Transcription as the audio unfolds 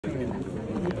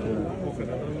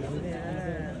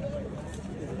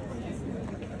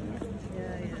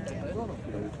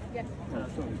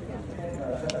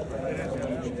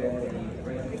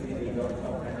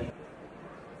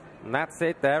And that's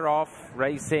it, they're off.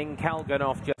 Racing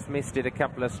Kalganov just missed it a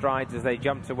couple of strides as they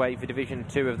jumped away for Division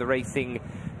 2 of the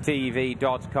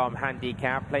RacingTV.com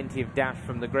handicap. Plenty of dash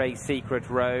from the grey Secret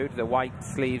Road, the white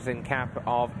sleeves and cap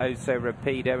of Oso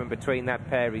Rapido, and between that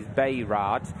pair is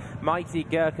Bayrat. Mighty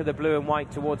Gurkha, the blue and white,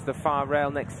 towards the far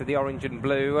rail next to the orange and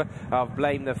blue of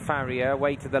Blame the Farrier.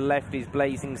 Way to the left is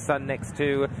Blazing Sun next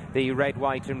to the red,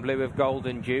 white and blue of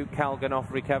Golden Duke.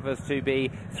 Kalganov recovers to be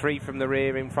 3 from the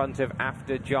rear in front of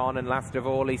After John, and last of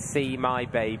all is See My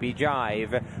Baby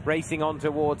Jive. Racing on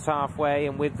towards halfway,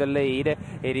 and with the lead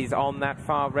it is on that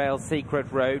far rail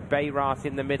Secret Road. Bayrat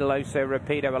in the middle, Oso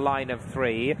Rapido a line of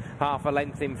 3. Half a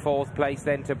length in 4th place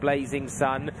then to Blazing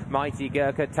Sun. Mighty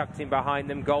Gurkha tucked in behind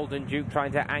them. Golden Duke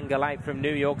trying to angle out from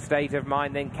New York State of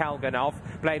Mind, then Kalganov.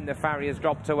 Blame the Farrier's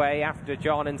dropped away. After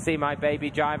John and See My Baby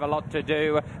Jive, a lot to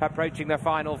do. Approaching the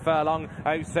final furlong,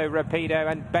 Oso Rapido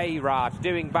and Bayrat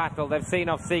doing battle. They've seen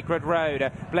off Secret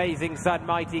Road. Blazing Sun,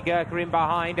 Mighty Gurkha in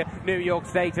behind. New York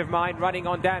State of Mind running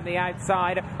on down the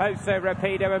outside. Oso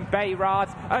Rapido and Bayrat.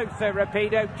 Oso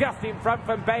Rapido just in front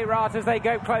from Bayrat as they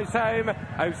go close home.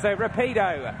 Oso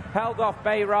Rapido held off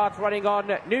Bayrat, running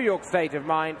on New York State of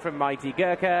Mind from Mighty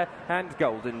Gurkha and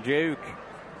Golden Duke.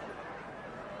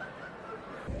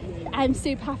 I'm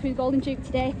super happy with Golden Duke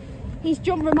today. He's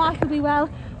jumped remarkably well.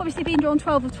 Obviously being drawn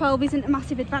 12 of 12 isn't a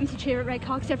massive advantage here at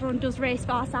Redcar because everyone does race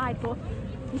far side, but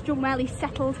he's jumped well, he's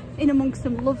settled in amongst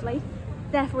them lovely.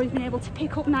 Therefore he's been able to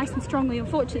pick up nice and strongly.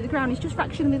 Unfortunately the ground is just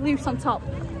fractionally loose on top,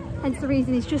 hence the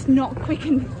reason he's just not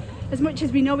quickened as much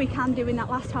as we know he can do in that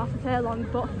last half a furlong.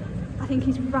 But I think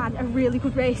he's ran a really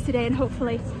good race today, and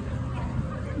hopefully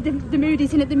the mood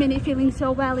he's in at the minute, feeling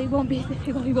so well, he won't be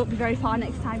very far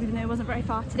next time, even though he wasn't very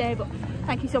far today. But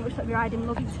thank you so much for letting me ride him,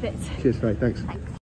 love you to bits. Cheers, mate, thanks.